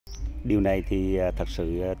Điều này thì thật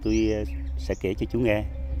sự tôi sẽ kể cho chú nghe,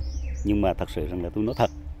 nhưng mà thật sự rằng là tôi nói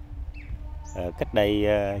thật. Cách đây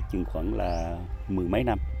chừng khoảng là mười mấy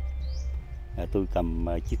năm, tôi cầm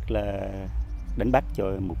chiếc đánh bắt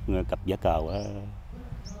cho một cặp giã cào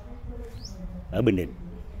ở Bình Định.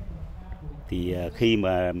 Thì khi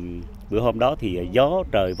mà bữa hôm đó thì gió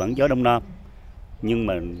trời vẫn gió đông nam, nhưng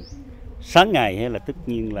mà sáng ngày hay là tất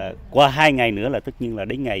nhiên là qua 2 ngày nữa là tất nhiên là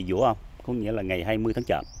đến ngày Giỗ Ông, có nghĩa là ngày 20 tháng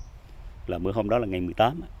Chạp, là bữa hôm đó là ngày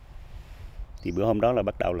 18. Thì bữa hôm đó là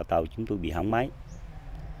bắt đầu là tàu chúng tôi bị hỏng máy.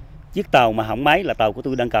 Chiếc tàu mà hỏng máy là tàu của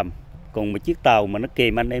tôi đang cầm, còn một chiếc tàu mà nó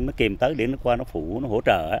kèm anh em nó kèm tới để nó qua nó phụ nó hỗ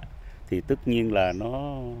trợ thì tất nhiên là nó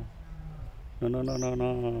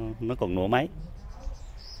còn nổ máy.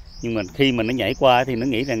 Nhưng mà khi mà nó nhảy qua thì nó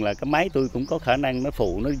nghĩ rằng là cái máy tôi cũng có khả năng nó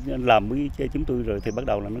phụ nó làm với chúng tôi rồi, thì bắt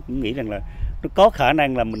đầu là nó cũng nghĩ rằng là nó có khả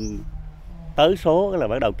năng là mình tới số là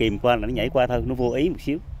bắt đầu kìm qua là nó nhảy qua thôi, nó vô ý một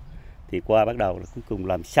xíu. Thì qua bắt đầu là cuối cùng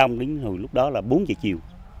làm xong đến hồi lúc đó là 4 giờ chiều.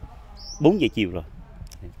 4 giờ chiều rồi.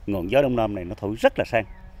 Ngọn gió đông nam này nó thổi rất là sang.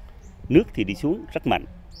 Nước thì đi xuống rất mạnh.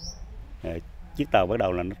 Chiếc tàu bắt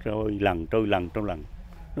đầu là nó trôi lần.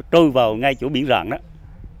 Nó trôi vào ngay chỗ biển rạn đó.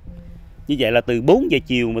 Như vậy là từ 4 giờ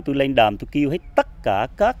chiều mà tôi lên đàm tôi kêu hết tất cả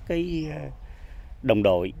các cái đồng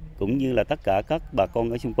đội cũng như là tất cả các bà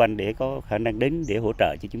con ở xung quanh để có khả năng đến để hỗ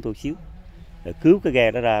trợ cho chúng tôi xíu, để cứu cái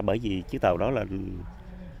ghe đó ra, bởi vì chiếc tàu đó là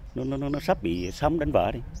nó sắp bị sóng đánh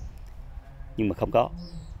vỡ đi. Nhưng mà không có.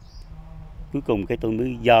 Cuối cùng cái tôi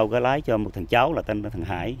mới giao cái lái cho một thằng cháu là tên là thằng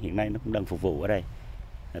Hải, hiện nay nó cũng đang phục vụ ở đây.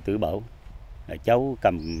 Tôi bảo cháu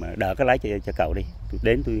cầm đỡ cái lái cho cậu đi, tôi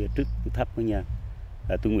đến tôi trước tôi thắp với nha.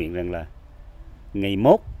 Tôi nguyện rằng là ngày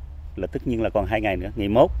mốt là tất nhiên là còn 2 ngày nữa, ngày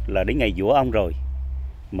mốt là đến ngày Giỗ Ông rồi,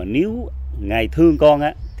 mà nếu ngài thương con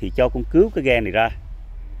thì cho con cứu cái ghe này ra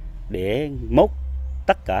để mốt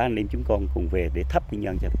tất cả anh em chúng con cùng về để thắp nguyên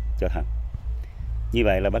nhân cho thằng. Như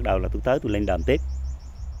vậy là bắt đầu là tôi tới tôi lên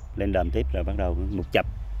đàm tiếp là bắt đầu một chập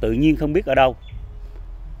tự nhiên không biết ở đâu,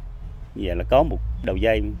 như vậy là có một đầu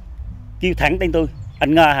dây kêu thẳng tên tôi: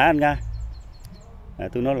 anh Nga hả, anh Nga?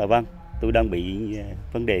 Tôi nói là vâng, tôi đang bị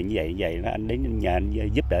vấn đề như vậy đó, anh đến nhà anh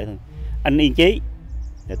giúp đỡ thôi, anh yên chí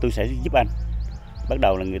tôi sẽ giúp anh. Bắt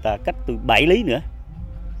đầu là người ta cách tôi 7 lý nữa,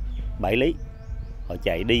 7 lý họ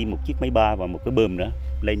chạy đi một chiếc máy bay và một cái bơm nữa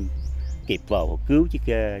lên kịp vào họ cứu chiếc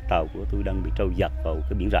tàu của tôi đang bị trôi giật vào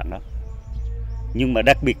cái biển rạn đó. Nhưng mà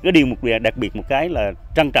đặc biệt một cái là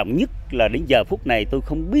trân trọng nhất là đến giờ phút này tôi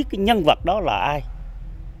không biết cái nhân vật đó là ai,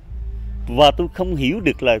 và tôi không hiểu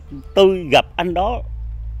được là tôi gặp anh đó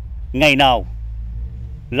ngày nào,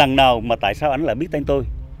 lần nào mà tại sao anh lại biết tên tôi.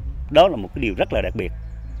 Đó là một cái điều rất là đặc biệt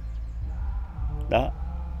đó.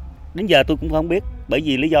 Đến giờ tôi cũng không biết, bởi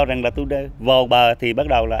vì lý do rằng là tôi vào bờ thì bắt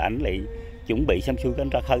đầu là ảnh lại chuẩn bị xong xuôi cái anh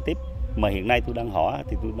ra khơi tiếp, mà hiện nay tôi đang hỏi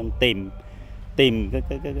thì tôi đang tìm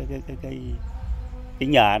cái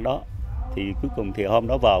nhà đó. Thì cuối cùng thì hôm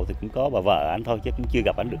đó vào thì cũng có bà vợ anh thôi, chứ cũng chưa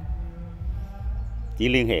gặp anh được, chỉ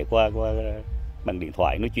liên hệ qua bằng điện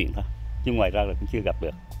thoại nói chuyện thôi, chứ ngoài ra là cũng chưa gặp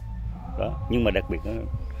được đó. Nhưng mà đặc biệt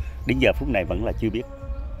đến giờ phút này vẫn là chưa biết.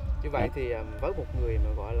 Như vậy thì với một người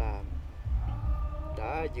mà gọi là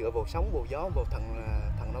đã dựa vào sóng vào gió vào thần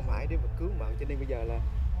Nam Hải để mà cứu mạng, cho nên bây giờ là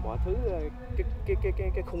mọi thứ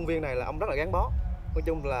cái khuôn viên này là ông rất là gắn bó. Nói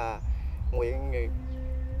chung là nguyện cái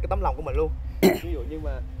tấm lòng của mình luôn. Ví dụ như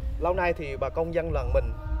mà lâu nay thì bà con dân làng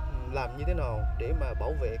mình làm như thế nào để mà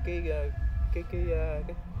bảo vệ cái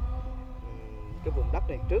vùng đất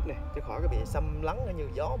này trước này cho khỏi cái bị xâm lấn như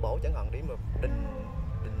gió bão chẳng hạn, để mà đình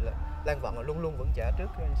Lăng Vạn là luôn luôn vững chãi trước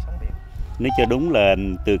sóng biển. Nếu cho đúng là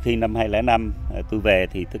từ khi năm 2005 tôi về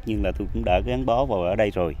thì tất nhiên là tôi cũng đã gắn bó vào ở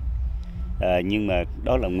đây rồi. Nhưng mà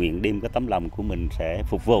đó là nguyện đem cái tấm lòng của mình sẽ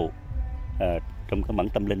phục vụ trong cái mảnh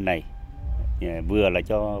tâm linh này, vừa là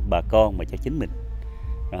cho bà con mà cho chính mình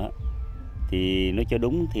đó. Thì nói cho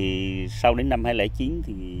đúng thì sau đến năm 2009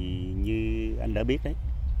 thì như anh đã biết đấy,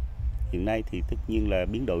 hiện nay thì tất nhiên là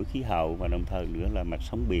biến đổi khí hậu và đồng thời nữa là mặt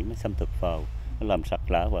sóng biển nó xâm thực vào, nó làm sạt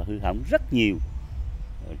lở và hư hỏng rất nhiều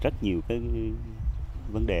cái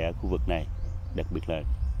vấn đề ở khu vực này, đặc biệt là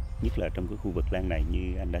nhất là trong cái khu vực Lan này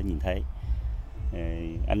như anh đã nhìn thấy.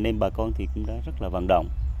 Anh em bà con thì cũng đã rất là vận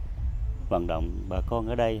động bà con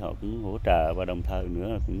ở đây, họ cũng hỗ trợ và đồng thời nữa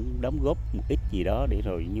là cũng đóng góp một ít gì đó để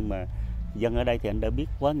rồi, nhưng mà dân ở đây thì anh đã biết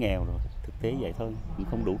quá nghèo rồi, thực tế vậy thôi, cũng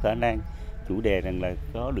không đủ khả năng chủ đề rằng là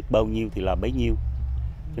có được bao nhiêu thì làm bấy nhiêu.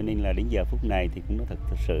 Cho nên là đến giờ phút này thì cũng nói thật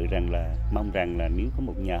sự rằng là mong rằng là nếu có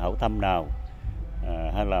một nhà hảo tâm nào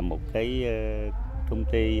hay là một cái công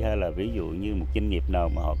ty hay là ví dụ như một doanh nghiệp nào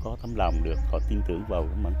mà họ có tấm lòng được, họ tin tưởng vào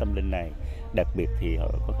cái mảnh tâm linh này, đặc biệt thì họ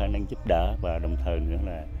có khả năng giúp đỡ và đồng thời nữa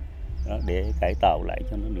là đó, để cải tạo lại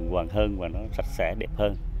cho nó đường hoàng hơn và nó sạch sẽ đẹp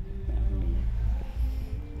hơn.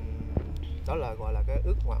 Đó là gọi là cái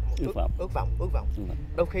ước vọng.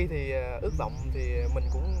 Đôi khi thì ước vọng thì mình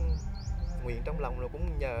cũng nguyện trong lòng, rồi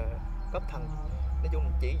cũng nhờ cấp thần nói chung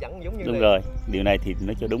chỉ dẫn giống như đúng này. Rồi, điều này thì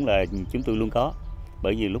nói cho đúng là chúng tôi luôn có,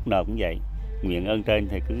 bởi vì lúc nào cũng vậy, nguyện ơn trên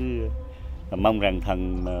thì cứ mong rằng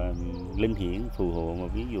thần linh hiển phù hộ, mà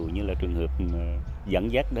ví dụ như là trường hợp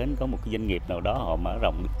dẫn dắt đến có một cái doanh nghiệp nào đó họ mở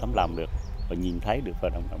rộng được tấm lòng được, và nhìn thấy được và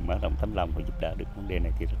mở rộng tấm lòng và giúp đỡ được vấn đề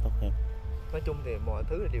này thì rất tốt hơn. Nói chung thì mọi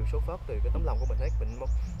thứ là đều xuất phát từ cái tấm lòng của mình hết.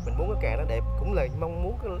 Mình muốn cái kè nó đẹp, cũng là mong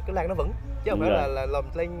muốn cái làng nó vững, chứ không phải là làm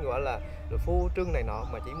lên gọi là phô trương này nọ,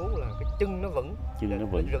 mà chỉ muốn là cái chân nó vững,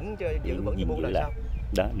 vững cho giữ vững cho muôn đời sau.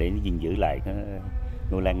 Đó, để nó gìn giữ lại cái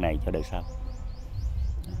ngôi làng này cho đời sau.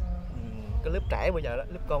 Cái lớp trẻ bây giờ đó,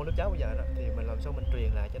 lớp con lớp cháu bây giờ đó, thì mình làm sao mình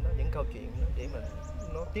truyền lại cho nó những câu chuyện đó để mà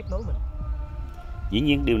nó tiếp nối mình. Dĩ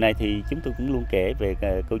nhiên điều này thì chúng tôi cũng luôn kể về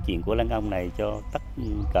câu chuyện của Lăng Ông này cho tất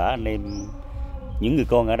cả anh em, những người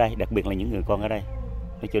con ở đây, đặc biệt là những người con ở đây.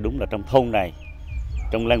 Nói cho đúng là trong thôn này,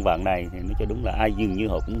 trong Lăng Vạn này thì nói cho đúng là ai dường như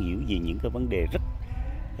họ cũng hiểu về những cái vấn đề rất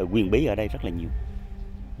huyền bí ở đây rất là nhiều.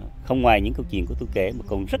 Không ngoài những câu chuyện của tôi kể mà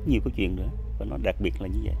còn rất nhiều câu chuyện nữa, và nó đặc biệt là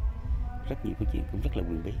như vậy. Rất nhiều câu chuyện cũng rất là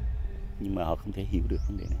huyền bí, nhưng mà họ không thể hiểu được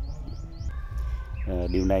vấn đề này.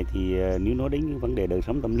 Điều này thì nếu nói đến vấn đề đời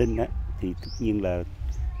sống tâm linh á, thì tất nhiên là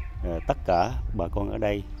tất cả bà con ở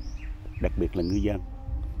đây, đặc biệt là ngư dân,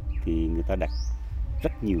 thì người ta đặt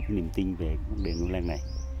rất nhiều cái niềm tin về vấn đề ngôi làng này.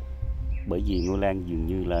 Bởi vì ngôi làng dường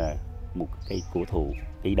như là một cây cổ thụ,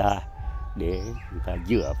 cây đa để người ta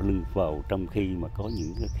dựa lưng vào trong khi mà có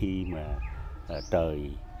những cái khi mà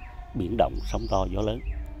trời biển động, sóng to, gió lớn,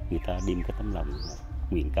 người ta đem cái tấm lòng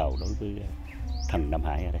nguyện cầu đối với thần Nam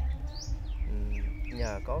Hải ở đây.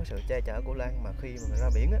 Nhờ có sự che chở của làng mà khi mà mình ra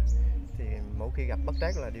biển á, thì mỗi khi gặp bất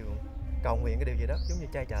trắc là đều cầu nguyện cái điều gì đó giống như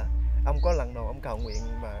che chở. Ông có lần nào ông cầu nguyện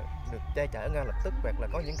mà được che chở ngay lập tức, hoặc là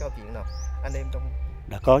có những câu chuyện nào anh em trong?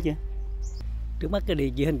 Đã có chứ. Trước mắt cái địa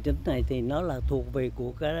chỉ hành chính này thì nó là thuộc về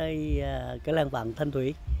của cái Lăng Vạn Thanh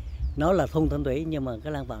Thủy. Nó là thôn Thanh Thủy, nhưng mà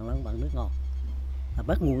cái Lăng Vạn nước ngọt.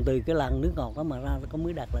 Bắt nguồn từ cái làng nước ngọt đó mà ra có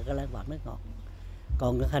mới đặt là cái Lăng Vạn nước ngọt.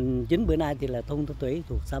 Còn cái hành chính bữa nay thì là thôn Thanh Thủy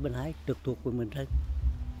thuộc xã Bình Hải, trực thuộc huyện Bình Sơn.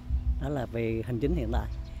 Đó là về hành chính hiện tại.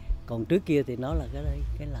 Còn trước kia thì nó là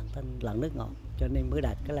cái làng nước ngọt, cho nên mới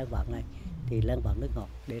đặt cái Lăng Vạn này thì Lăng Vạn nước ngọt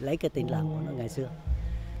để lấy cái tên làng của nó ngày xưa.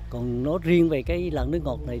 Còn nó riêng về cái làng nước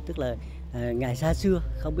ngọt này tức là ngày xa xưa,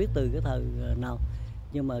 không biết từ cái thời nào,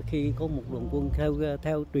 nhưng mà khi có một đoàn quân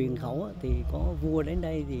theo truyền khẩu thì có vua đến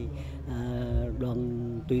đây thì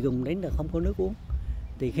đoàn tùy tùng đến là không có nước uống.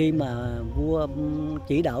 Thì khi mà vua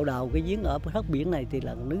chỉ đạo đào cái giếng ở thất biển này thì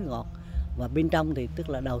là nước ngọt, và bên trong thì tức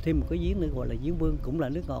là đào thêm một cái giếng nữa gọi là giếng Vương, cũng là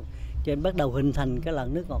nước ngọt. Cho nên bắt đầu hình thành cái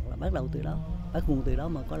làng nước ngọt là bắt đầu từ đó, bắt nguồn từ đó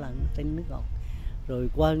mà có làng tên nước ngọt. Rồi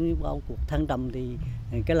qua bao cuộc thăng trầm thì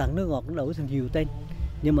cái làng nước ngọt cũng đổi thành nhiều tên,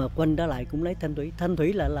 nhưng mà quanh đó lại cũng lấy Thanh Thủy. Thanh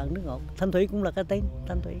Thủy là làng nước ngọt, Thanh Thủy cũng là cái tên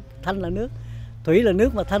Thanh Thủy. Thanh là nước, Thủy là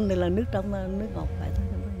nước, mà Thanh này là nước trong nước ngọt. Phải thôi.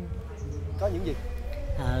 Có những gì?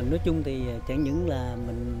 Nói chung thì chẳng những là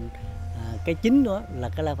mình cái chính đó là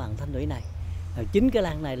cái làng Vạn Thanh Thủy này. Chính cái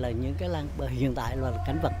làng này là những cái làng hiện tại là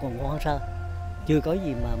cảnh vật còn hoang sơ, chưa có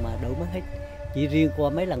gì mà đổi mới hết. Chỉ riêng qua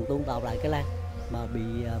mấy lần tôn tạo lại cái làng mà bị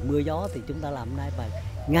mưa gió thì chúng ta làm nay, và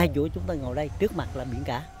ngay chỗ chúng ta ngồi đây trước mặt là biển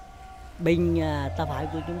cả. Bên ta phải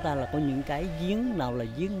của chúng ta là có những cái giếng, nào là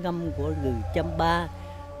giếng ngâm của người Chăm Ba,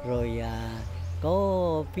 rồi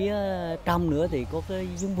có phía trong nữa thì có cái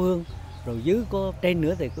giếng Vương, rồi dưới có trên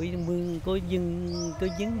nữa thì có giếng Vương, có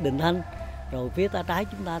giếng Định Thanh, rồi phía ta trái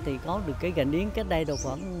chúng ta thì có được cái gành Yến cách đây đâu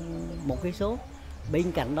khoảng 1 cây số.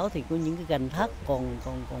 Bên cạnh đó thì có những cái gành thác còn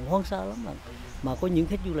hoang sơ lắm, mà có những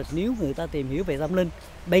khách du lịch nếu người ta tìm hiểu về tâm linh,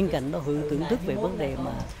 bên cạnh đó thưởng thức về vấn đề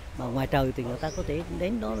mà ngoài trời thì người ta có thể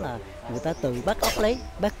đến đó là người ta từ bắt ốc lấy,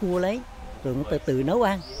 bắt cua lấy, rồi người ta tự nấu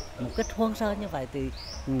ăn một cách hoang sơ như vậy thì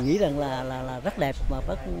nghĩ rằng là rất đẹp. Mà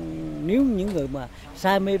nếu những người mà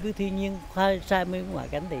say mê với thiên nhiên, say mê với ngoại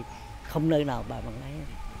cảnh thì không nơi nào bằng ấy.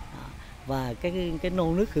 Và cái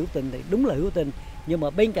nô nước hữu tình thì đúng là hữu tình, nhưng mà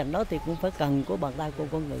bên cạnh đó thì cũng phải cần có bàn tay của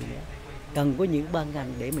con người nữa, cần có những ban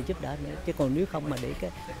ngành để mình giúp đỡ nữa. Chứ còn nếu không mà để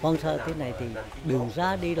cái hoang sơ thế này thì đường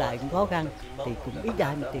xá đi lại cũng khó khăn, thì cũng ít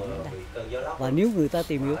ai mà tìm đến đây. Và nếu người ta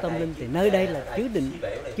tìm hiểu tâm linh thì nơi đây là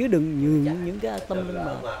chứa đựng nhường những cái tâm linh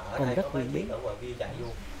mà còn rất huyền bí.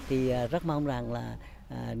 Thì rất mong rằng là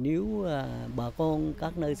nếu bà con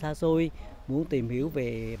các nơi xa xôi muốn tìm hiểu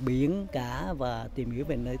về biển cả và tìm hiểu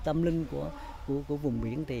về nơi tâm linh của vùng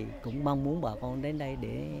biển thì cũng mong muốn bà con đến đây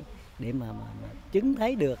để mà chứng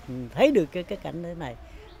thấy được cái cảnh thế này,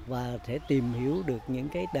 và sẽ tìm hiểu được những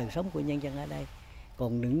cái đời sống của nhân dân ở đây.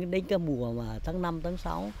 Còn những đến cái mùa mà tháng 5, tháng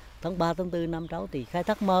 6, tháng 3, tháng 4 năm sáu thì khai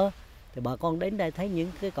thác mơ, thì bà con đến đây thấy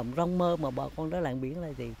những cái cọng rong mơ mà bà con đã làng biển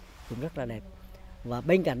này thì cũng rất là đẹp. Và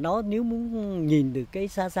bên cạnh đó nếu muốn nhìn được cái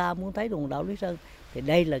xa xa, muốn thấy hòn đảo Lý Sơn thì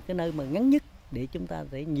đây là cái nơi mà ngắn nhất để chúng ta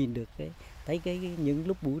thể nhìn được thấy những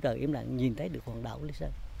lúc buổi trời im lặng nhìn thấy được hòn đảo Lý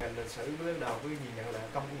Sơn. Lịch sử bắt đầu với nhìn nhận là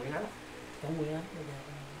công của Nguyễn Ánh. Công Nguyễn Ánh.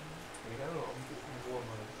 Nguyễn Ánh là ông vua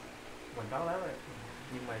mà mình đó lắm rồi.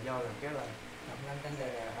 Nhưng mà do là cái là Lăng Canh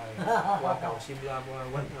Đề qua cầu Simla qua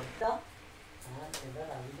quanh không. Đó. Thì đó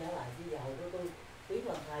là lý nhớ lại chứ giờ hồi tôi tiếng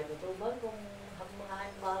lần thầy mà tôi mới con 22,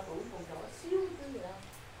 23 tuổi còn nhỏ xíu chứ gì đâu.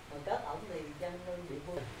 Mà các ổng thì dân địa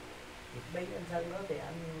phương. Bên anh Sơn đó thì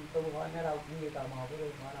tôi hỏi anh ở đâu cũng như tò mò với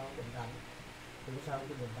tôi ở đâu Bình Thạnh. Tôi sau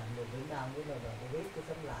cái Bình Thạnh rồi Việt Nam với rồi tôi biết cái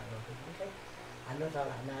sống làng rồi tôi cũng thấy anh nói sao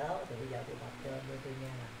làm nào đó thì bây giờ tôi tập cho tôi nghe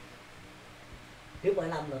nè. Trước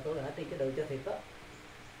 75 là tôi ở trên cái đội cho thiệt đó.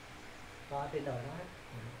 Có trên đội đó.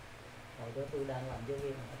 Hồi đó tôi đang làm giáo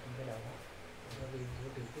viên ở trên cái đội đó. Tôi đi của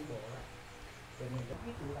trường cứu bộ đó. Rồi mình có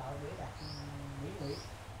biết tụi đạo để đặt Mỹ.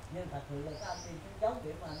 Nhưng thật sự là các anh tìm trên giống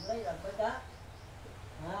để mà anh lấy ra mấy cá.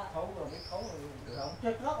 Khấu rồi biết khấu rồi được không?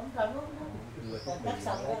 Chơi khó cũng trần lắm. Còn cắt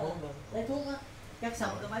xong cái lấy thuốc á. Cắt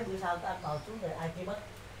xong cái mấy bữa sau các anh vào xuống rồi ai kia mất.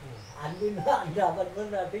 Anh với nó anh ra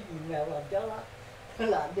bên ra tí gì mèo làm chó đó. Thế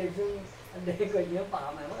là anh đi xuống anh đi coi giữa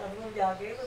bà mày mất anh không giao kiếm